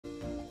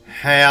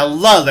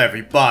Hello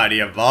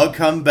everybody and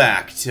welcome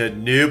back to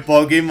new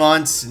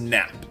Pokemon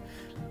Snap.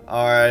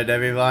 Alright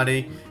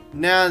everybody,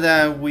 now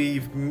that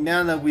we've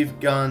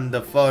gotten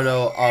the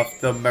photo of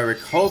the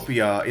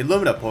Maricopia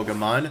Illumina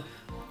Pokemon,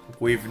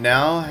 we've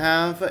now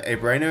have a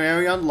brand new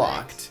area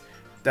unlocked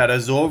that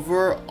is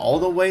over all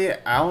the way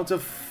out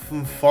of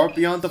far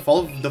beyond the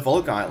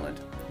Volk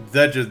Island.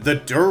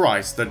 The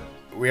Durice,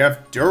 we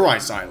have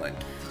Durice Island.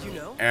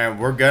 And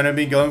we're gonna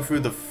be going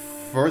through the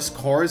first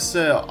course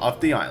of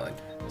the island.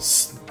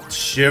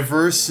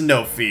 Shiver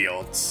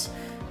Snowfields.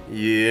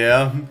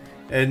 Yeah.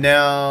 And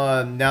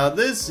now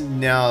this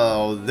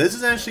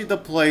is actually the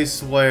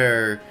place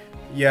where,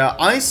 yeah,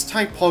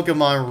 ice-type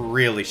Pokemon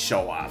really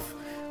show off.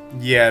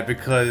 Yeah,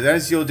 because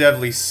as you'll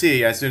definitely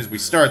see as soon as we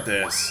start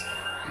this,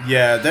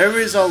 yeah, there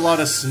is a lot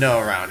of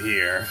snow around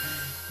here.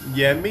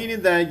 Yeah,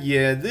 meaning that,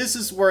 yeah, this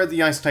is where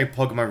the ice-type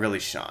Pokemon really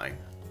shine.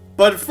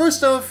 But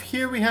first off,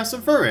 here we have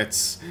some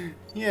Furrets.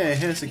 Yeah,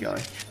 how's it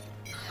going?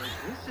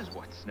 This is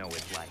what snow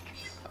is like.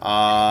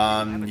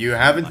 You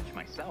haven't.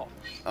 Myself.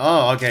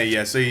 Oh, okay,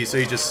 yeah. So you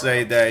just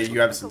say that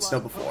you haven't seen snow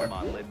before.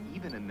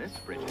 Even in this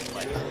frigid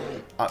place.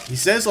 He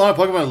says a lot of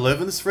Pokemon live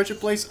in this frigid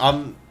place.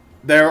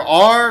 There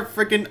are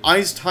freaking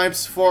ice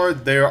types for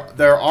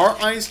there are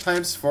ice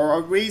types for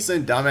a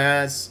reason,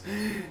 dumbass.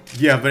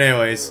 Yeah, but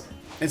anyways.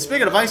 And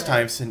speaking of ice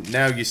types,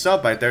 now you saw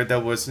right there,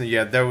 there was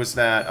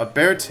that a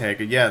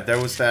Beartic,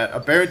 a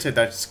Beartic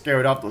that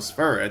scared off those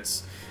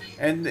Furrets,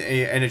 and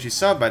as you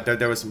saw right there,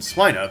 there was some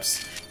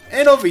Swineups,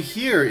 and over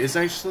here is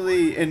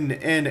actually, and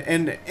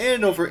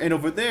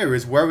over there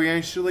is where we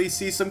actually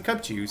see some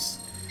Cubchews.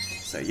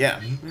 So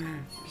yeah,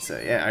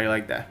 I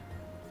like that.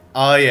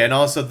 Oh yeah, and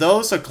also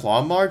those are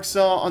claw marks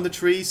on the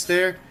trees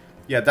there.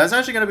 Yeah, that's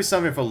actually gonna be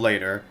something for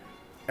later,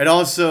 and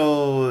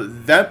also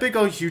that big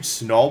old huge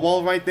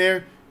snowball right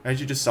there. As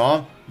you just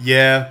saw,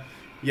 yeah,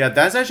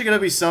 that's actually gonna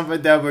be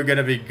something that we're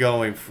gonna be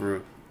going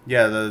through.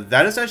 Yeah,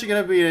 that is actually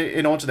gonna be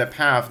an alternate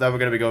path that we're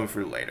gonna be going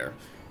through later.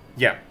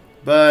 Yeah,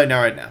 but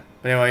not right now.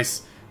 But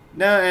anyways,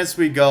 now as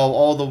we go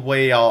all the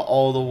way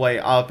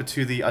up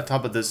to the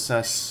top of this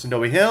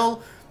snowy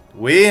hill,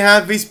 we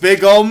have these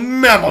big old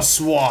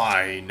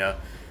Mamoswine.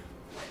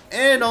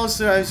 And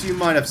also, as you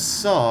might have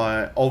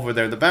saw over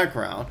there in the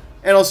background,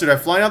 and also they're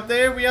flying up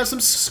there, we have some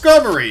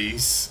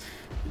Skarmories.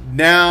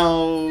 Now,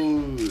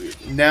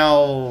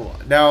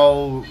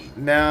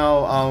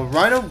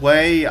 right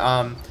away,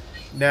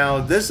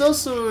 now this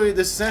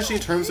is actually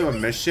in terms of a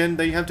mission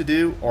that you have to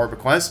do, or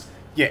request.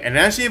 Yeah, and it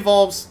actually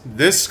involves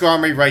this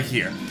Skarmory right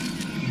here.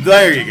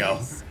 There you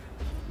go.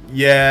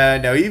 Yeah,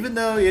 now even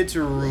though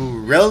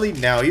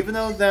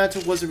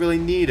that wasn't really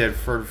needed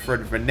for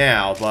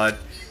now,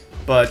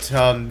 but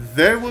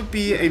there would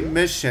be a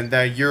mission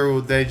that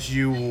you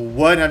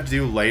would have to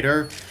do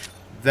later.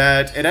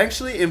 That it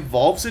actually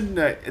involves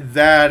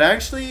that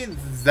actually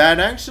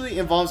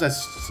involves a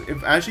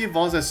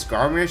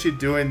Skarmory actually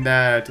doing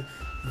the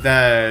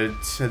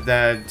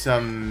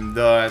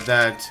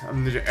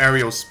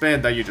aerial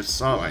spin that you just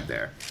saw right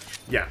there.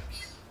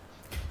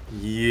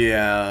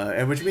 Yeah,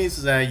 and which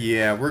means that,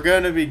 yeah, we're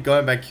gonna be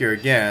going back here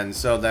again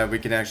so that we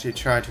can actually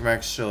try to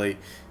actually,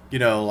 you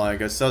know,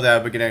 like, so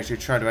that we can actually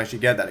try to actually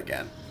get that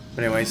again.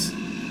 But anyways,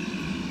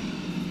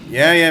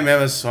 yeah,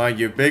 Mamoswine,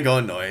 you big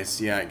old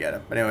noise. Yeah, I get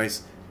it. But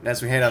anyways,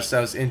 as we head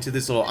ourselves into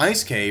this little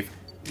ice cave,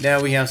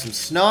 now we have some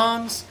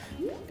Snoms,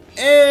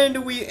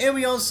 and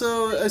we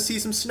also see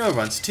some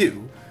Snowrunts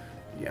too.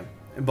 Yeah,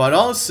 but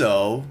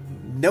also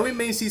now we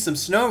may see some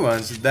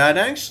Snowrunts that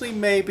actually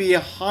may be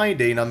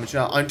hiding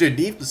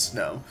underneath the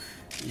snow.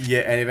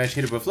 Yeah, and if you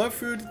actually hit it with Flow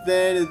Fruit,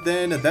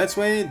 then that's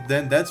why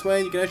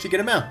you can actually get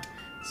them out.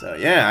 So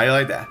yeah, I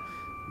like that.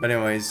 But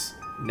anyways,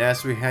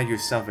 next we have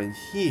yourself in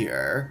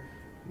here.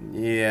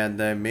 Yeah,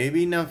 there may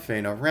be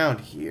nothing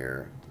around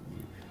here.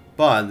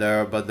 But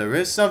there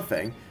is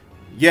something.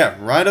 Yeah,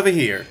 right over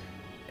here.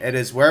 It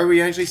is where we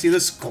actually see the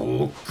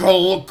Glalie.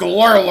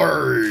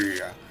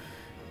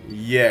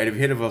 Yeah, and if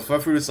you hit it with a Flow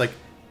Fruit, it's like,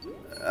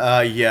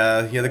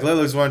 yeah, the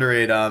Glalie's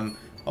wondering,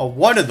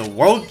 what in the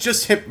world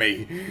just hit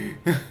me?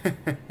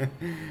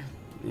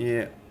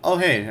 Yeah. Oh,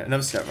 hey,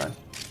 another Snorunt.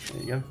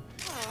 There you go.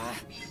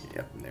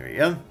 Yep, there you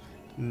go.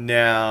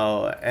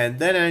 Now, and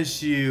then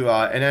as you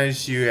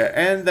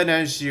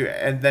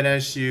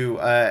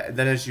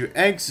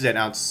exit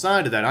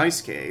outside of that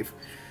ice cave,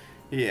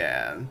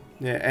 and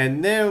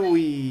now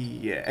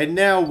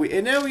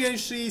we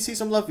actually see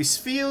some lovely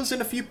Spheals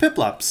and a few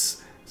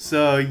Piplups.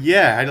 So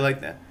yeah, I like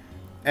that.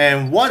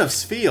 And one of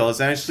Spheals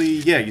actually,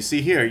 yeah, you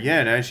see here, yeah,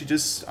 and actually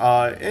just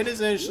it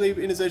is actually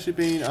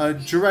being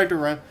dragged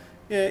around.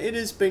 Yeah, it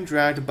is being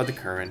dragged by the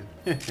current.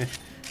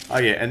 Oh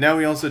yeah, and now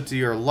we also to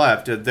your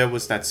left, there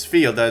was that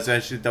Spheal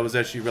that was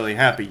actually really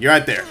happy. You're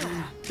right there.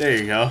 There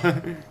you go.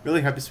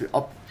 Really happy Spheal.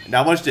 Oh,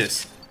 now watch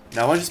this.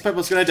 Now watch this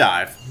Piplu's gonna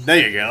dive.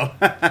 There you go.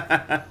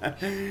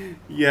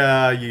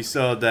 Yeah, you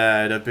saw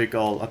that a big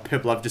old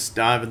Piplup just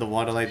dive in the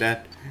water like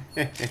that.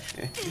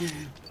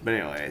 But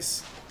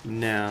anyways,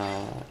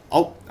 now,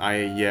 we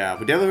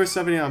definitely heard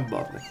somebody on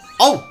above me.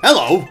 Oh,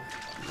 hello.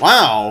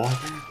 Wow.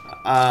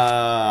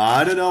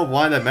 I don't know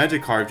why the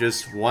Magikarp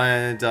just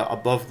went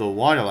above the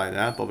water like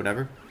that, but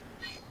whatever.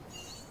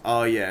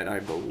 Oh yeah, and I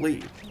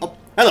believe... Oh,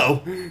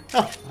 hello!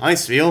 Oh,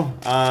 ice field.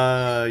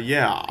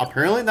 Yeah,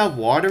 apparently that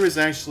water is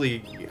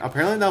actually...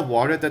 Apparently that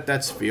water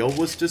that field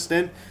was just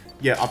in...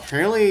 Yeah,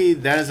 apparently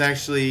that is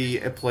actually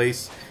a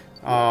place...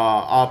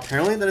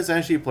 apparently that is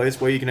actually a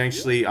place where you can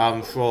actually,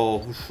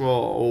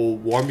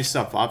 warm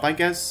yourself up, I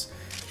guess.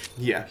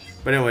 Yeah,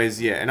 but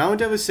anyways, yeah, and I would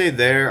definitely say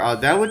there,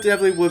 that would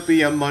definitely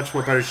be a much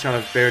more better shot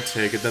of bear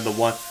ticket than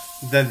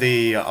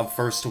the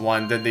first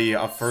one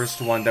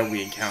that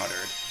we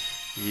encountered.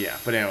 Yeah,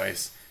 but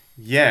anyways,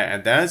 yeah,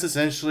 and that is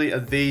essentially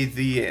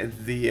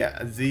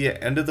the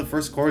end of the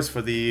first course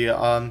for the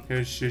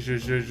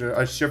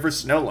Shiver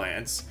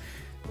Snowlands.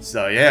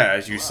 So yeah,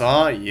 as you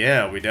saw,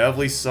 yeah, we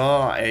definitely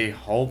saw a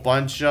whole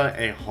bunch of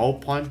new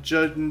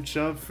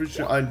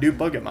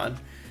Pokemon.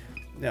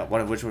 Yeah,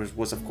 one of which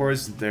was of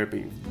course there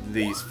be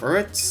these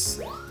Furrets.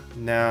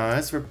 Now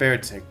as for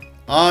Beartic,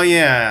 oh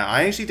yeah,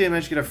 I actually did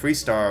manage to get a free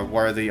star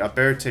where the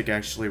Beartic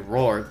actually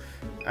roared.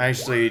 I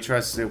actually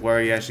trusted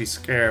where he actually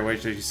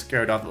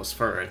scared off those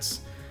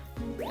Furrets.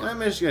 And I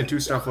managed to get a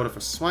 2-star photo for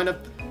Swineup,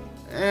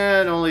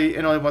 and only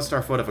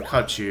 1-star photo for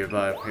Kachu,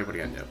 but hey, what are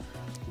you gonna do?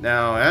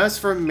 Now, as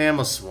for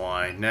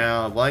Mamoswine,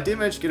 now, well, I did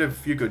manage to get a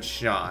few good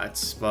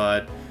shots,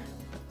 but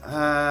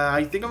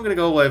I think I'm gonna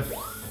go with,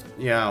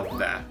 yeah,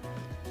 that.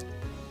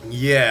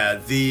 Yeah,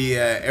 the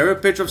aerial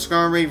picture of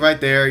Skarmory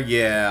right there,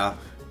 yeah.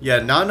 Yeah,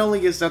 not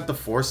only is that the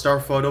 4-star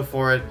photo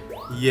for it,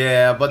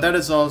 yeah, but that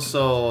is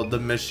also the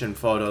mission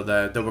photo,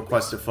 the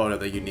requested photo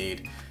that you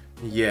need.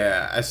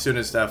 Yeah, as soon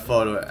as that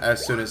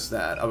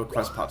a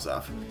request pops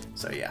up.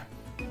 So yeah.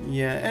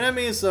 Yeah, and I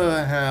may as well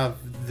have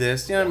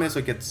this. Yeah, I may as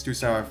well get this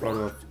 2-star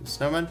photo of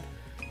Snowman.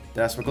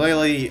 That's for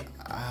Glalie.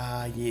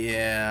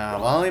 Yeah,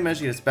 well, I only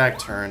managed to get its back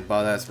turned,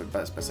 but that's the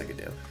best I could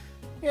do.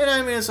 And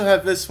I may as well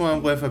have this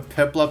one with a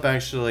Piplup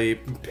actually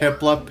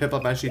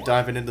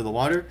diving into the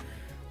water.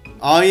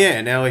 Oh yeah,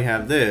 and now we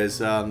have this,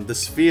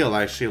 this field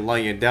actually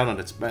lying down on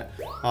its back.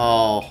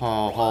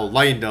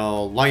 Lying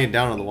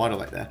down on the water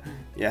like that.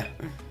 Yeah.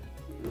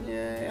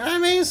 Yeah, I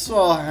may as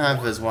well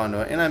have this one,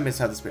 and I may as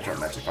well have this picture of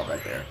Magikarp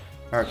right there.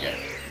 Okay.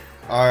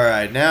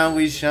 Alright, now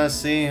we shall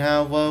see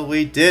how well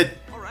we did.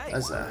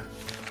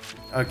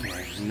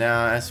 Okay,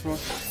 now as for...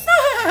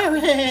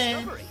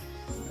 Alright.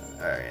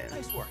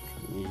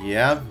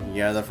 Yeah,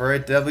 the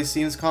Furret definitely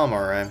seems calm,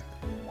 alright.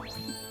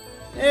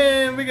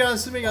 And we got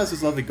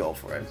this lovely goal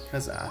for it.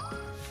 Huzzah.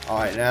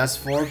 Alright, now as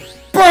for...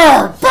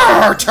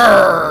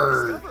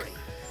 Barter!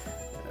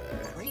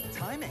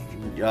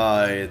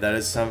 Yeah, that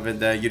is something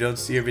that you don't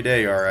see every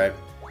day, alright.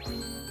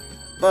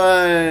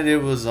 But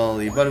it was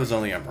only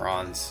a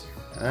bronze.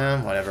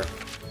 Whatever.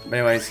 But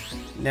anyways,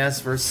 now as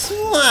for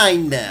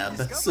Swineup.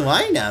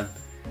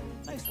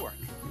 Nice work.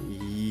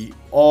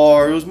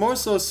 Or it was more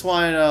so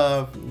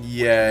Swineup.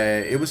 Yeah,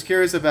 it was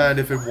curious about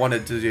if it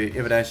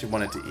actually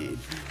wanted to eat.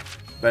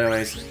 But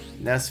anyways,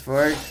 now as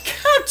for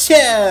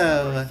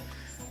Kachu.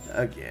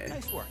 Okay.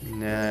 Nice work.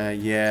 Nah,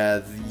 yeah,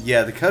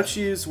 the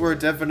Kachus were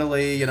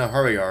definitely in a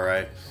hurry,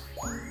 alright.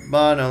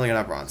 But I only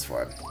got a bronze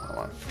for it. Hold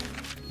on.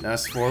 Now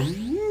as for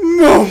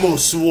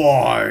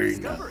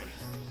Mamoswine.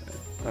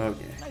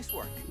 Okay. Nice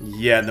work.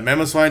 Yeah, the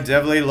Mamoswine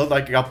definitely looked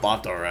like it got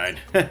bopped, alright.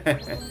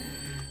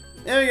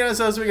 There we go,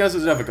 so we got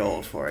some a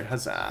gold for it.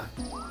 Huzzah.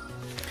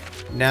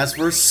 Now as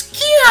for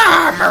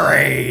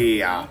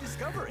Skarmory.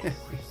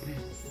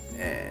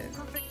 And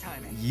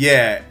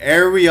yeah,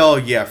 aerial,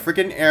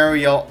 freaking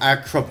aerial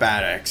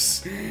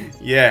acrobatics.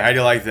 Yeah, how do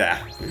you like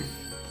that?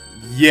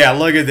 Yeah,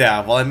 look at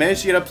that. Well, I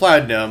managed to get a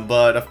platinum,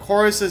 but of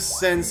course,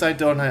 since I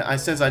don't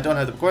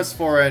have the quest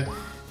for it,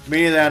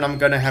 meaning that I'm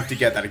gonna have to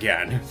get that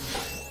again.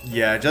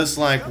 Yeah, just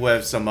like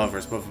with some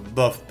others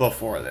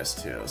before this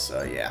too.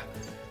 So yeah.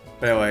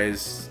 But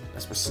anyways,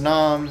 as for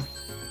Snom,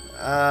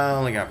 I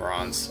only got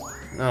bronze.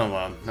 Oh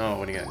well, no,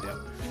 what are you gonna do?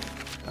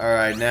 All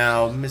right,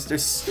 now Mr.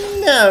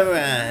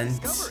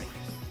 Snorunt.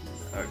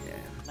 Okay.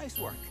 Nice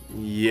work.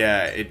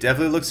 Yeah, it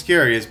definitely looks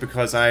curious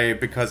because I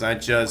got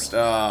it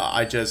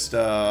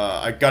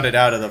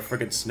out of the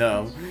freaking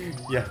snow.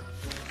 Yeah.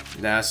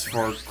 And as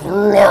for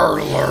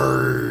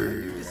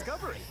Glalie.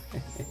 Discovery.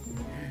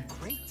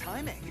 Great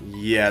timing.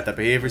 Yeah, the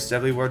behavior's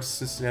definitely worth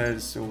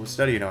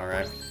studying,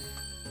 alright.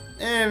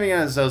 And we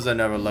got ourselves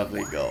another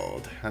lovely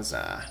gold.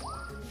 Huzzah.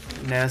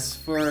 And as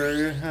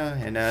for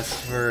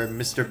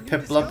Mr.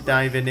 Piplup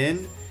diving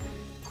in.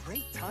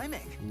 Great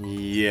timing.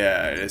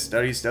 Yeah, the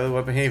study's still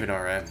worth behaving,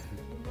 alright.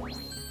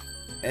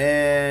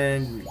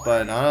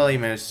 But not only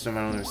managed to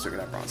still get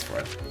that bronze for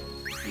it.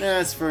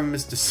 That's for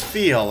Mr.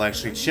 Spiel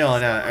actually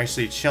chilling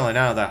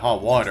out of that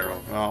hot water.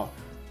 Oh,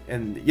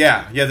 and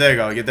yeah,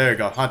 there you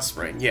go, hot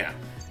spring. Yeah.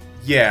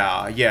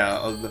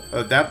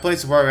 That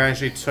place where I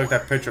actually took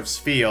that picture of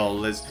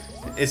Spiel is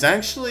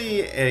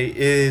actually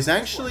a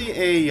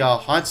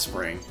hot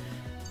spring,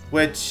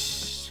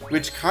 which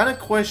kind of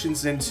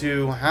questions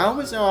into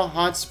how is a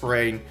hot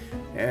spring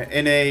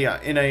in a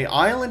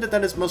island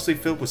that is mostly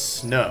filled with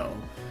snow.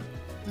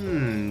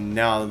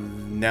 Now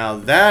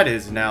that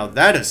is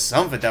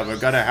something that we're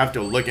gonna have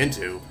to look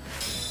into.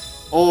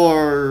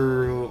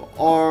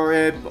 Or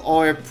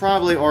it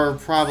probably won't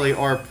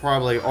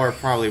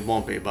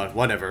be, but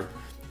whatever.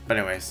 But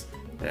anyways,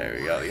 there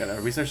we go. We got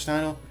a research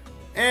title.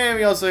 And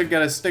we also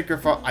got a sticker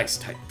for ice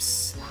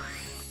types.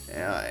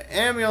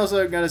 And we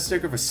also got a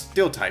sticker for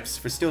steel types,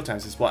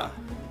 as well.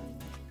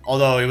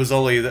 Although it was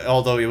only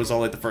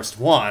the first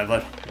one,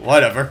 but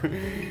whatever.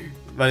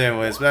 But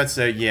anyways, that's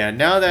it. Yeah,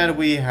 now that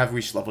we have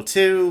reached level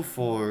 2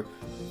 for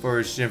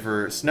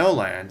Shiver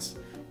Snowlands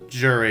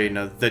during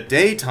the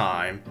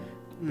daytime,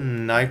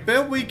 I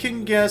bet we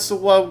can guess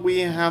what we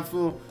have.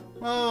 Well,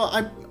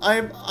 I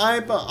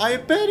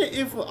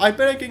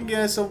bet I can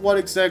guess what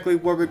exactly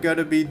what we're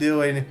gonna be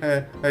doing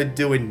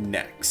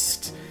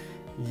next.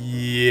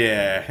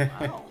 Yeah.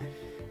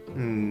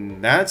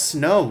 That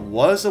snow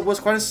was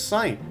quite a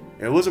sight.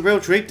 It was a real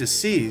treat to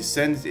see,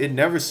 since it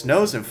never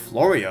snows in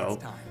Florio.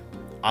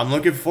 I'm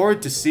looking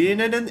forward to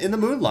seeing it in the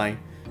moonlight.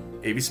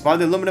 If you spot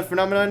the Illumina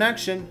phenomenon in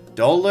action,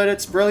 don't let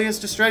its brilliance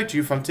distract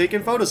you from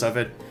taking photos of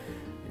it.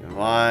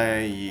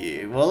 Why,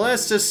 yeah. Well,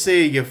 let's just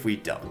see if we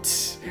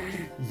don't.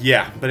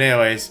 Yeah, but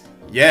anyways,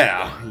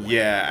 yeah,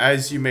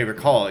 as you may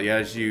recall,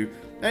 as you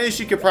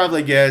could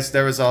probably guess,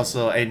 there was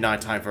also a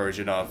nighttime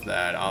version of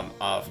that,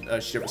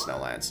 of Shiver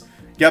Snowlands.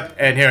 Yep,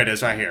 and here it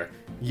is right here.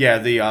 Yeah,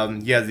 the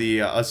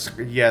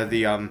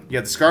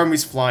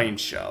Skarmory's Flying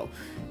Show.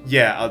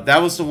 Yeah,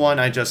 that was the one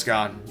I just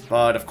got,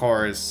 but of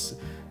course,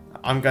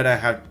 I'm gonna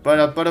have, but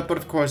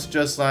of course,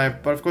 just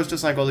like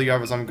all the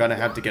others, I'm gonna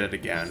have to get it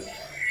again.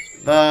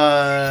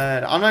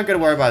 But I'm not gonna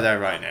worry about that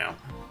right now.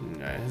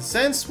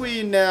 Since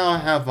we now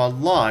have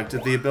unlocked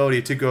the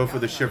ability to go for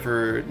the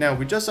Shiver,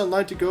 we just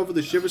unlocked to go for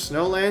the Shiver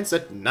Snowlands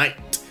at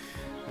night.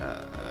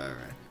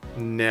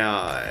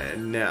 Alright,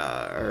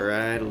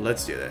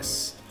 let's do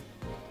this.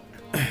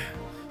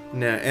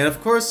 And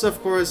of course,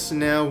 we're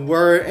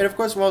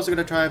also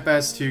gonna try our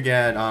best to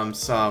get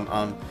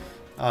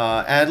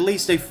at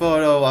least a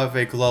photo of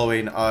a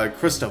glowing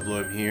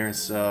Crystabloom here.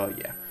 So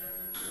yeah.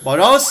 But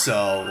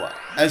also,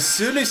 as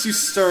soon as you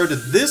start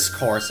this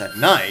course at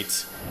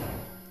night,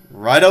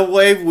 right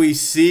away we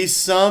see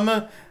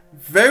some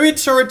very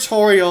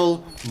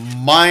territorial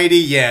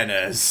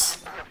Mightyenas.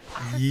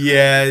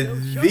 Yeah,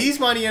 these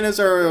Mightyenas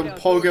are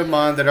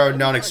Pokemon that are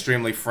not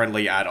extremely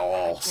friendly at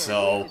all,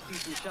 so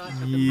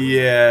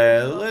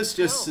yeah, let's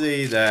just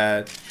say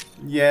that,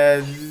 yeah,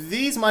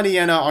 these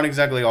Mightyena aren't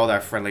exactly all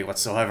that friendly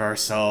whatsoever,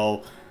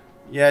 so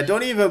yeah,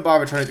 don't even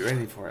bother trying to do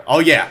anything for it. Oh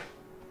yeah,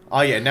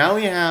 now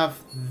we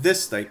have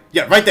this thing.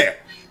 Yeah, right there!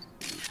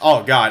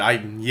 Oh god, I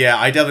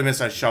definitely missed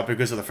that shot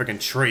because of the freaking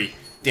tree.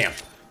 Damn.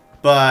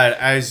 But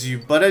as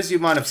you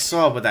might have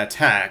saw with that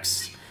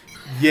text,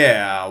 what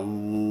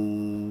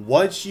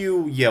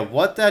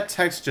that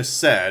text just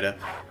said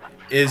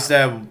is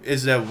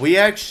that we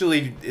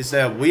actually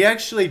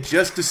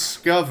just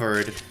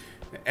discovered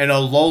an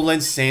Alolan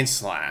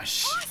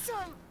Sandslash.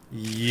 Awesome.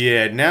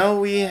 Yeah, now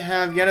we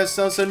have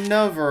ourselves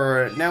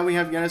another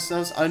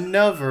Alolan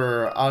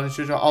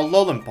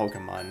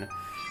Pokemon.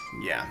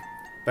 Yeah.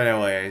 But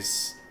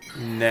anyways,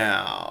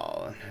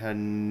 now.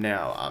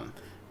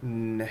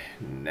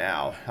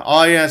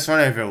 Oh yeah,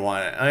 sorry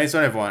everyone. And I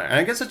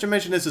guess I should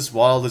mention this as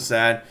well, is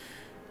that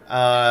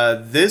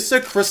this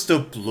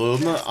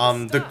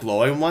Crystabloom, the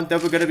glowing one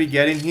that we're gonna be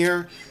getting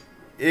here,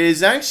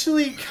 is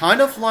actually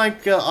kind of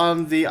like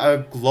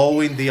the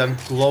glowing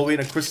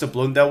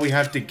Crystabloom that we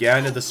have to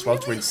get in the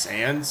Sweltering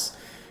Sands.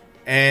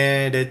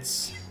 And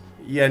it's,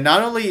 yeah,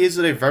 not only is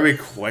it a very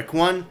quick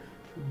one,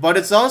 but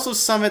it's also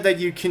something that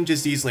you can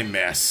just easily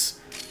miss.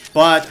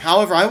 But,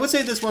 however, I would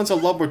say this one's a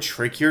lot more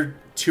trickier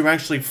to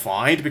actually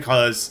find,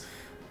 because,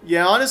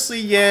 yeah,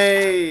 honestly,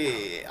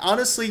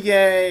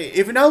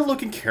 if you're not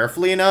looking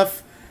carefully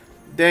enough,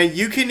 then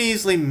you can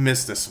easily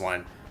miss this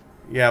one.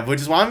 Yeah,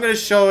 which is why I'm going to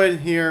show it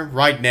here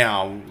right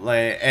now,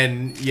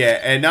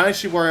 and not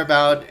actually worry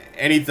about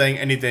anything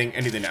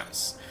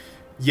else.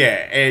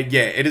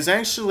 It is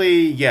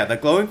actually, the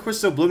glowing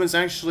Crystabloom is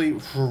actually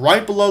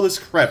right below this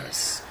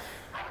crevice.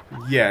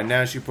 Yeah,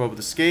 now she put up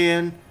the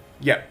scan.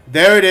 Yeah,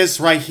 there it is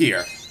right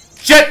here.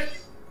 Shit!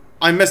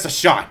 I missed a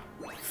shot.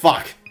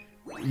 Fuck.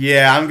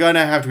 Yeah, I'm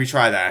gonna have to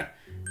retry that.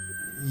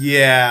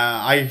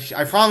 Yeah,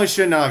 I probably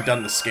should not have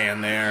done the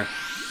scan there.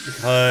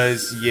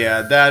 Because,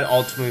 yeah, that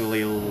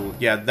ultimately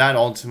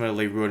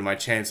ruined my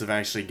chance of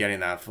actually getting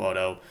that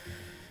photo.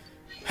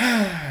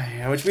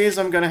 Yeah, which means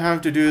I'm gonna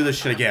have to do this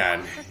shit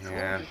again.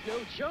 Yeah. No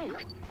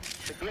joke.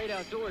 The great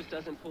outdoors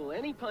doesn't pull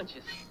any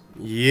punches.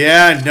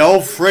 Yeah, no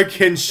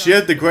freaking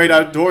shit. The great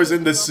outdoors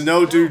in the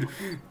snow do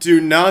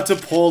not to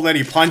pull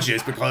any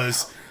punches,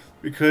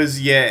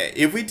 because yeah,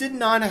 if we did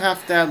not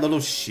have that little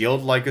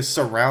shield like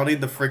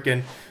surrounding the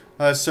freaking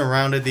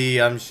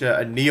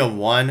Neo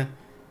 1,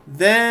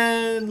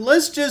 then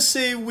let's just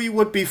say we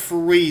would be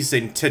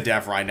freezing to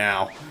death right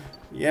now.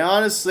 Yeah,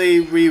 honestly,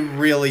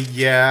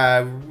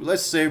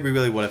 let's say we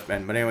really would have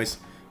been. But anyways,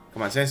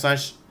 come on,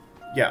 Sandslash.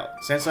 Yeah,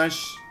 Sandslash,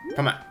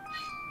 come on.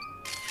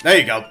 There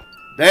you go.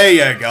 There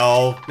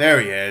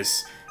he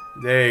is.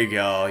 There you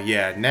go.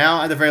 Yeah,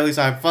 now at the very least,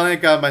 I finally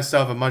got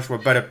myself a much more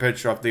better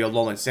picture of the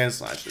Alolan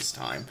Sandslash this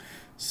time.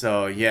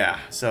 So yeah,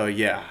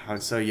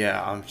 how's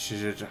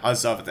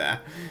up with that?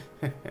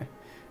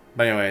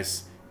 But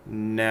anyways,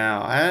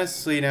 now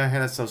actually now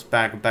hand ourselves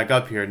back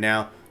up here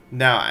now.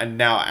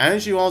 Now,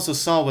 as you also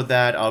saw with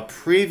that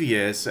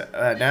previous,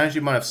 as you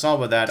might have saw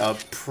with that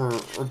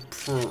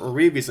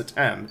previous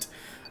attempt,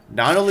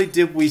 not only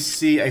did we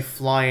see a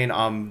flying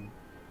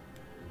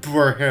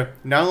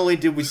not only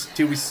did we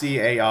see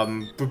a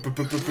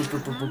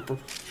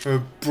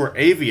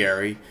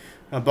aviary,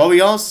 but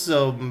we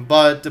also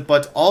down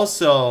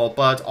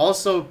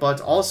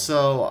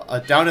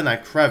in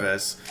that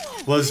crevice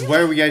was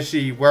where we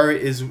actually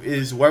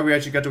where we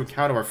actually got to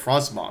encounter a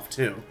Frostmoth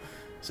too.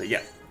 So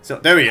yeah. So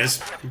there he is,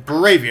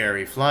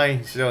 Braviary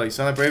flying. So you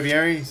saw that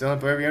Braviary?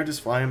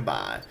 Just flying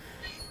by.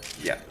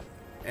 Yeah.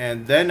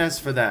 And then as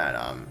for that,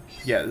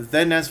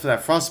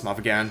 Frostmoth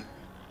again.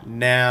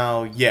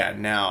 Now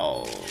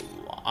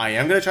I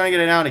am gonna try and get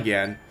it out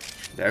again.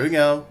 There we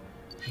go.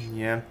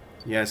 Yeah.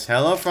 Yes.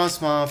 Hello,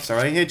 Frostmoth.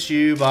 Sorry I hit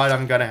you, but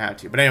I'm gonna have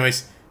to. But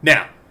anyways,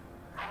 now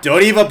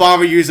don't even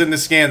bother using the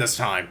scan this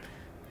time.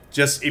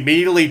 Just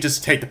immediately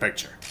just take the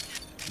picture,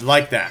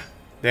 like that.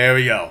 There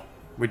we go.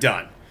 We're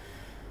done.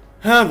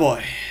 Oh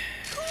boy.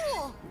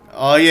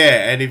 Oh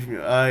yeah, and if you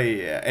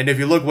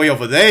look way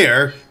over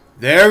there,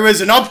 there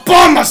is an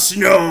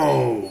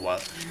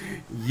Abomasnow.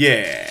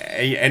 Yeah,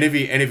 and if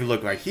you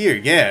look right here,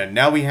 yeah,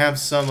 now we have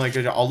some like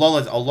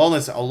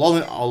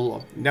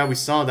Alolan. Now we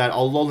saw that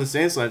Alolan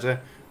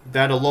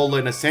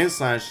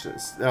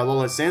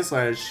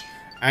Sandslash,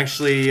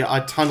 actually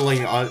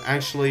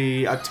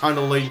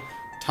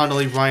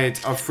tunneling right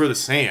through the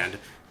sand.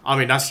 I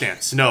mean, not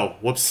sand, snow.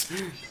 Whoops.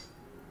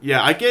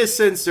 Yeah, I guess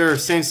since they're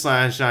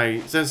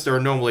Sandslash, since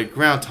they're normally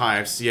ground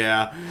types,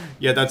 yeah,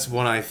 that's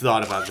what I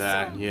thought about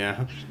that,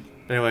 yeah.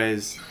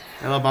 Anyways,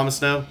 hello,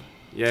 Abomasnow.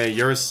 Yeah,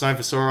 you're a sign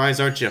for sore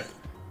eyes, aren't you?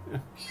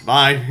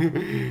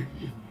 Bye.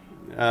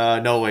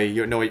 No way,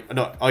 no,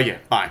 oh yeah,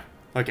 bye.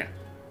 Okay.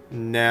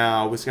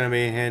 Now, we're gonna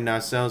be heading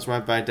ourselves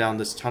right back down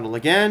this tunnel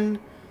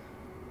again.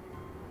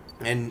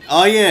 And,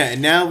 oh yeah,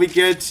 and now we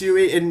get to,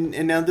 and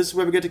now this is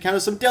where we get to counter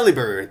some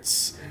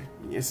Delibirds.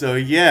 So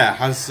yeah,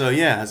 how's up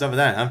with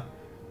that, huh?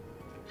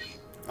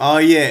 Oh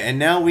yeah, and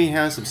now we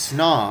have some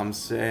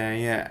Snoms,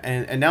 yeah,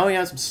 and now we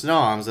have some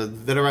Snoms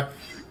that are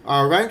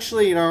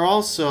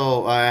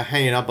also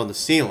hanging up on the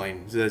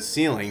ceiling. The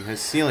ceiling has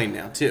ceiling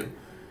now too.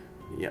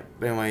 Yep.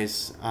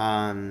 Anyways,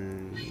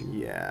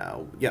 yeah,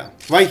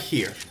 right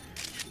here.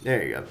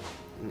 There you go.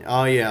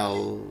 Oh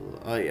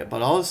yeah.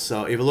 But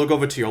also, if you look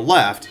over to your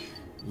left,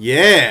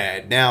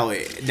 yeah, now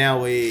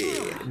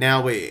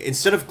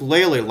instead of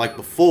Glalie like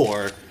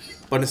before.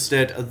 But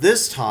instead,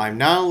 this time,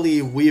 not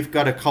only we've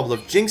got a couple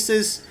of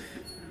Jinxes,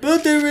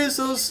 but there is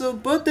also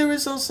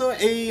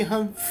a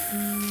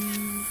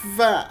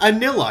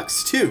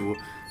Vanilluxe too.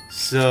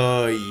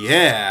 So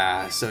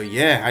yeah,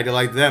 how do you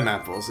like them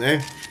apples,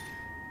 eh?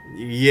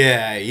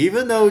 Yeah,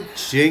 even though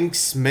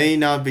Jinx may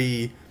not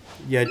be,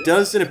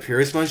 doesn't appear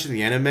as much in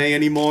the anime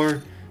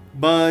anymore,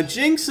 but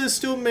Jinx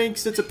still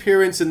makes its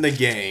appearance in the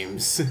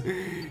games.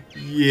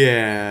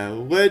 Yeah,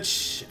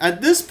 which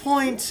at this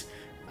point,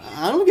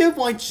 I don't get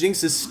why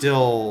Jinx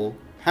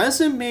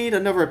hasn't made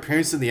another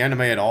appearance in the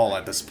anime at all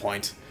at this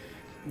point.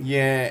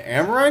 Yeah,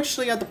 and we're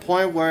actually at the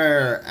point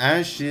where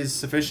Ash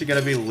is officially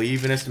gonna be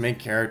leaving as the main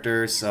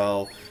character,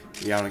 so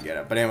yeah, I don't get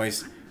it. But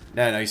anyways,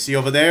 now you see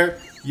over there?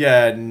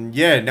 Yeah,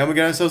 now we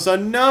got ourselves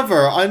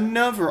another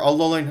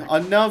Alolan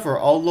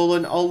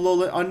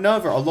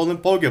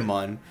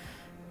Pokemon.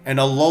 And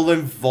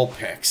Alolan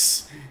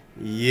Vulpix.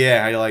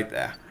 Yeah, how do you like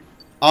that?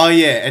 Oh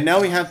yeah, and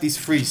now we have these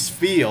free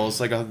fields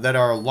that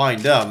are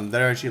lined up,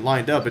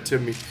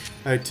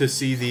 to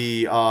see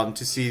the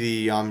Alolan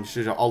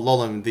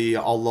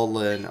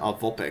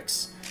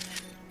Vulpix.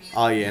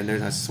 Oh yeah, and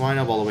there's a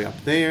Swinub all the way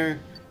up there.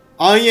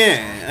 Oh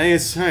yeah,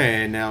 it's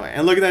right now,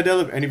 and look at that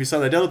Delibird, and if you saw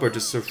that Delibird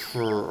just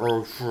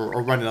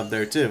running up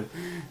there too.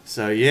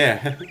 So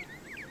yeah.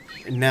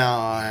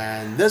 Now,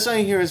 and this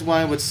right here is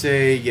why I would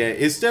say, yeah,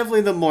 it's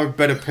definitely the more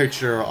better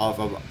picture of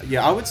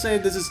I would say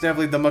this is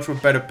definitely the much more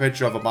better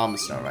picture of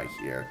Abomasnow right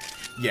here.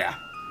 Yeah.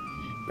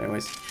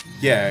 Anyways,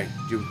 you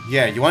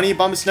want to eat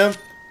Abomasnow?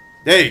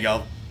 There you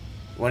go.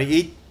 Want to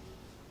eat?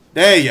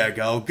 There you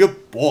go.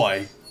 Good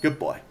boy.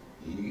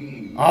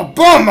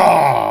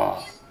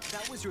 Abama!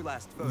 That was your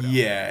last photo.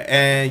 Yeah,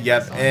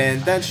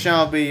 and that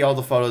shall be all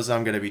the photos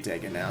I'm gonna be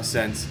taking now,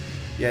 since,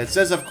 it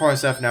says of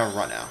course I've now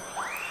run out.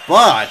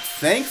 But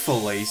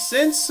thankfully,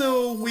 since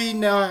we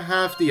now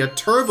have the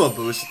turbo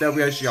boost that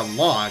we actually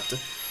unlocked,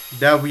 in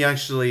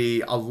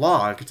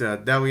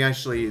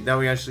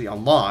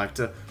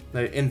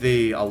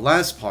the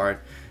last part,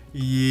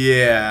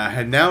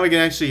 and now we can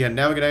actually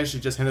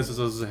just hand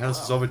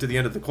us over to the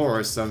end of the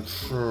course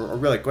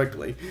really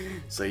quickly.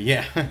 So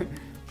yeah.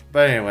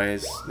 But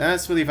anyways,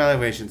 that's for the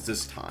evaluations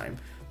this time.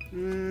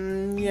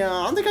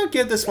 Yeah, I think I'll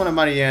give this one a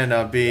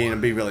Mightyena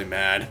being really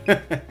mad.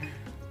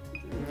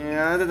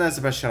 Yeah, I think that's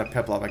the best shot of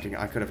Piplup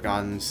I could have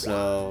gotten,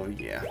 so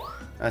yeah.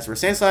 As for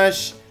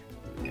Sandslash,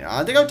 yeah,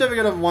 I think I'm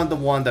definitely gonna want the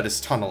one that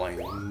is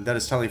tunneling. That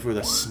is tunneling through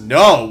the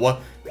snow,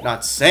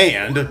 not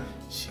sand.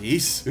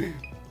 Jeez.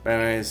 But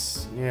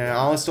anyways, yeah,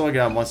 I'll still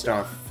get a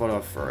 1-star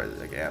photo for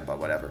it again, but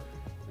whatever.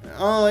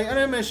 Oh, I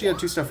didn't mention you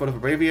had a 2-star photo for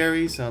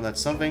Braviary, so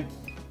that's something.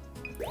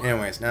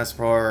 Anyways, now as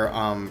for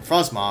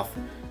Frostmoth,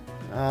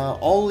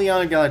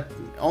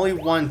 only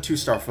one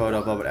 2-star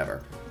photo, but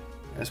whatever.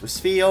 As for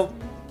Spheal,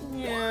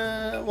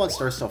 yeah,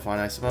 1-star is still fine,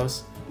 I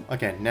suppose.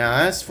 Okay, now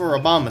as for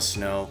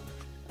Abomasnow,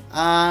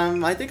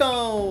 I think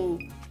I'll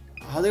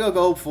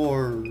go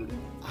for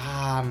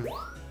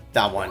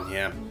that one,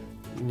 yeah.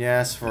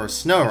 Yes, for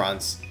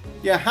Snorunt.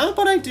 Yeah, how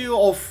about I do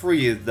all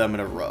 3 of them in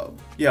a row?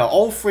 Yeah,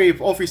 all three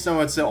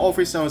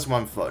Snowrunts,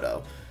 1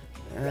 photo.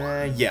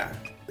 Yeah.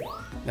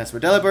 That's for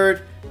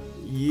Delibird.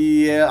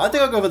 Yeah, I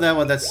think I'll go for that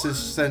one. That's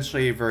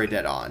essentially very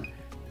dead on.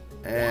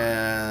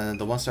 And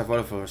the 1-star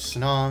photo for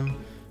Snom.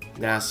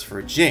 That's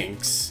for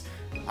Jinx.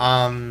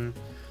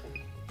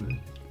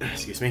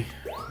 Excuse me.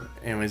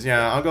 Anyways,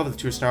 yeah, I'll go for the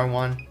 2-star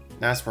one.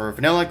 That's for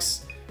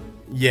Vanilluxe.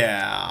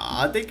 Yeah,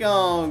 I think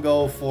I'll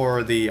go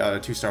for the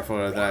 2-star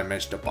photo that I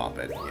mentioned to pop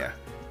it. Yeah.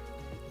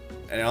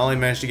 And I only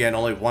managed to get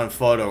only 1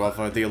 photo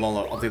of the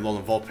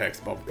Alolan Vulpix,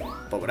 but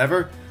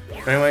whatever.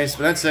 But anyways,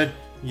 but that's it.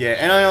 Yeah,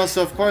 and I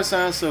also, of course,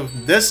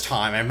 this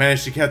time I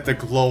managed to get the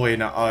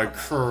glowing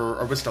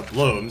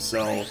Crystabloom,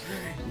 so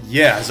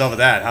yeah, it's over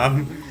that,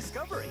 huh?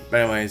 But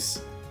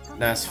anyways,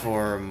 that's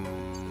for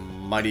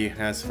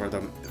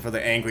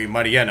the angry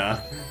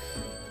Mightyena.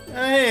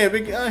 Hey, we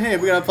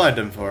got a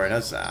platinum for it.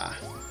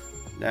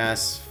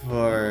 That's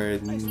for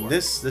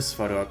this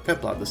photo of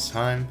Piplup this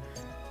time.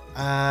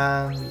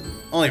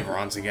 Only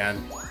bronze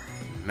again.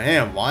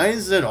 Man, why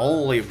is it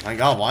only? My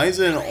God, why is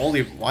it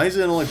only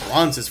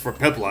bronzes for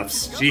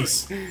Piplups?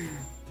 Jeez.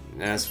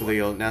 That's for the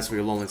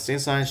Alolan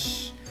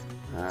Sandslash.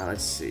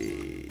 Let's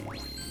see.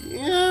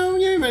 Yeah,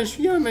 we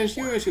mentioned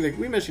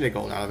the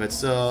gold out of it,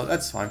 so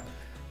that's fine.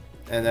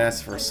 And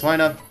that's for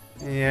Swineup.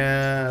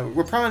 Yeah,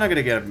 we're probably not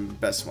gonna get the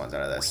best ones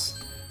out of this.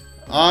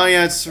 Oh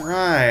yeah, that's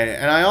right.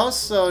 And I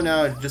also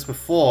just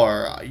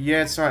before,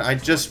 yeah, it's right. I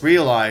just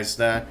realized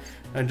that,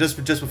 and just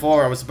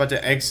before I was about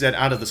to exit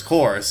out of this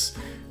course.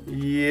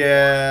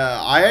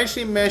 Yeah, I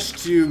actually missed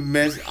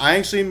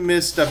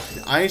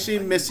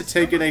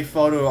taking a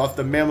photo of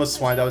the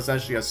Mamoswine that was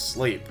actually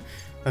asleep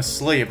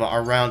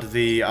around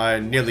the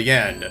near the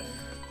end.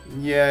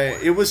 Yeah,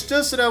 it was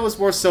just that I was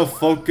more so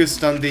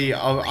focused on the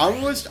I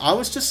was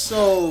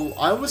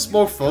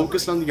more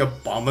focused on the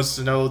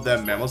Abomasnow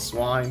than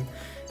Mamoswine,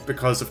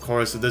 because of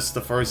course this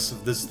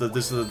is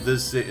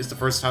the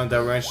first time that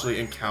we're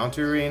actually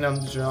encountering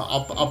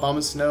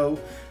Abomasnow.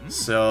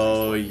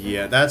 So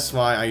yeah, that's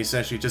why I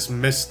essentially just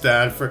missed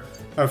that for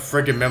a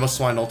friggin'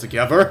 Mamoswine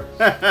altogether.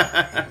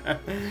 But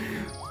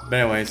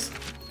anyways,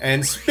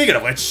 and speaking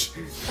of which,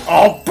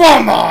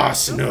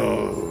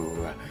 Abomasnow!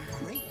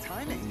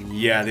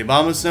 Yeah, the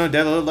Abomasnow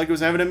definitely looked like it was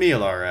having a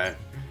meal, alright.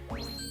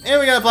 And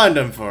we got a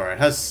platinum for it,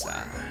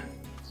 huzzah!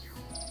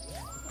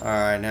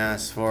 Alright, now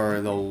as for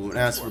the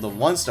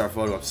 1-star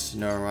photo of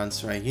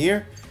Snorunt right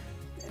here.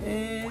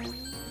 And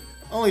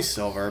only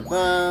silver,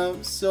 but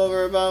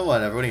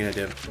whatever, what are you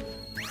gonna do?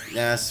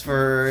 As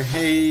for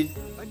hey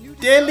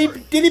Dilly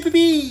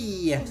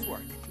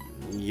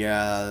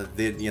yeah,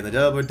 the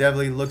Delibird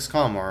definitely looks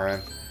calm,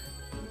 alright.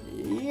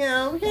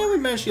 Yeah, we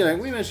managed to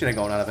get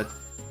going out of it.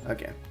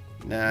 Okay.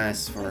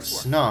 As for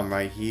Snom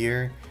right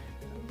here.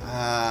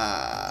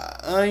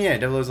 Oh yeah,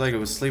 it looks like it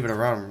was sleeping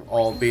around,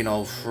 being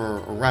all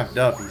wrapped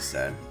up, he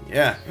said.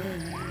 Yeah.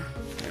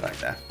 I like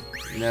that.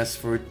 And as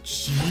for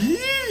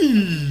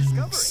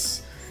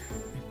Jinx.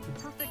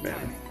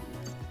 Man.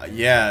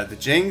 Yeah, the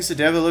Jinx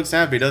definitely looks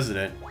happy, doesn't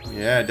it?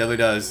 Yeah, it definitely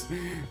does.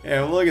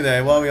 Yeah, well, look at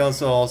that. Well, we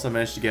also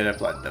managed to get a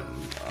platinum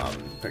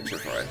picture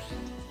for it.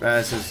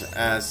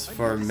 As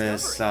for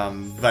Miss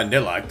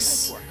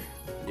Vanilluxe.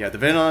 Yeah, the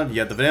Vanilluxe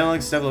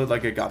definitely looked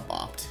like it got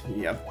bopped.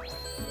 Yep.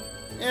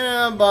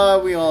 Yeah,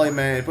 but we only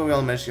managed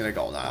to get a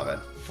gold out of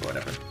it. Or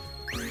whatever.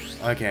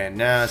 Okay,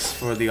 now as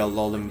for the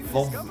Alolan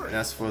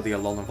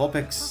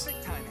Vulpix.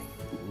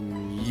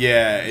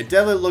 Yeah, it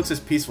definitely looks as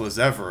peaceful as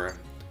ever.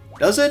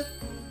 Does it?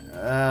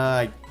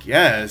 I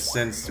guess,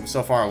 since it was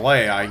so far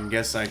away, I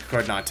guess I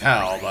could not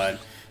tell, but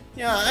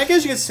yeah, I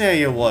guess you could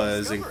say it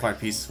wasn't quite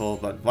peaceful,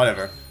 but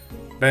whatever.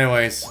 But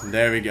anyways,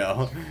 there we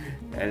go.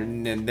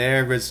 And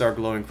there is our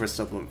glowing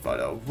Crystabloom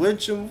photo,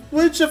 which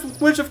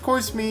of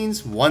course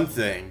means one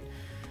thing.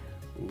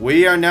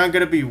 We are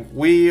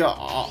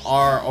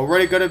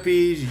already gonna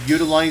be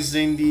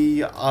utilizing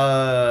the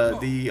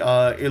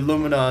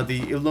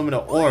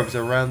Illumina orbs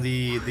around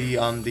the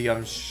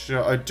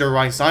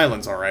Durice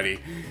Islands already.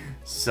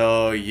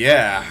 So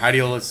yeah, how do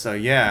you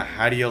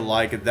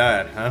like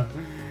that, huh?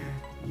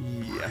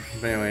 Yeah.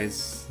 But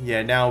anyways,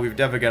 yeah, now we've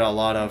definitely got a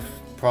lot of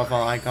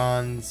profile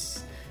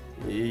icons.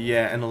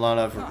 Yeah, and a lot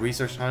of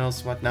research titles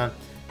and whatnot.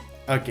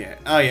 Okay.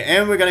 Oh yeah,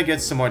 and we're gonna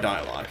get some more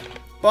dialogue.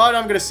 But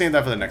I'm gonna save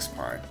that for the next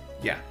part.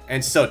 Yeah,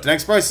 and so, the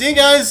next part, see you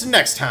guys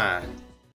next time!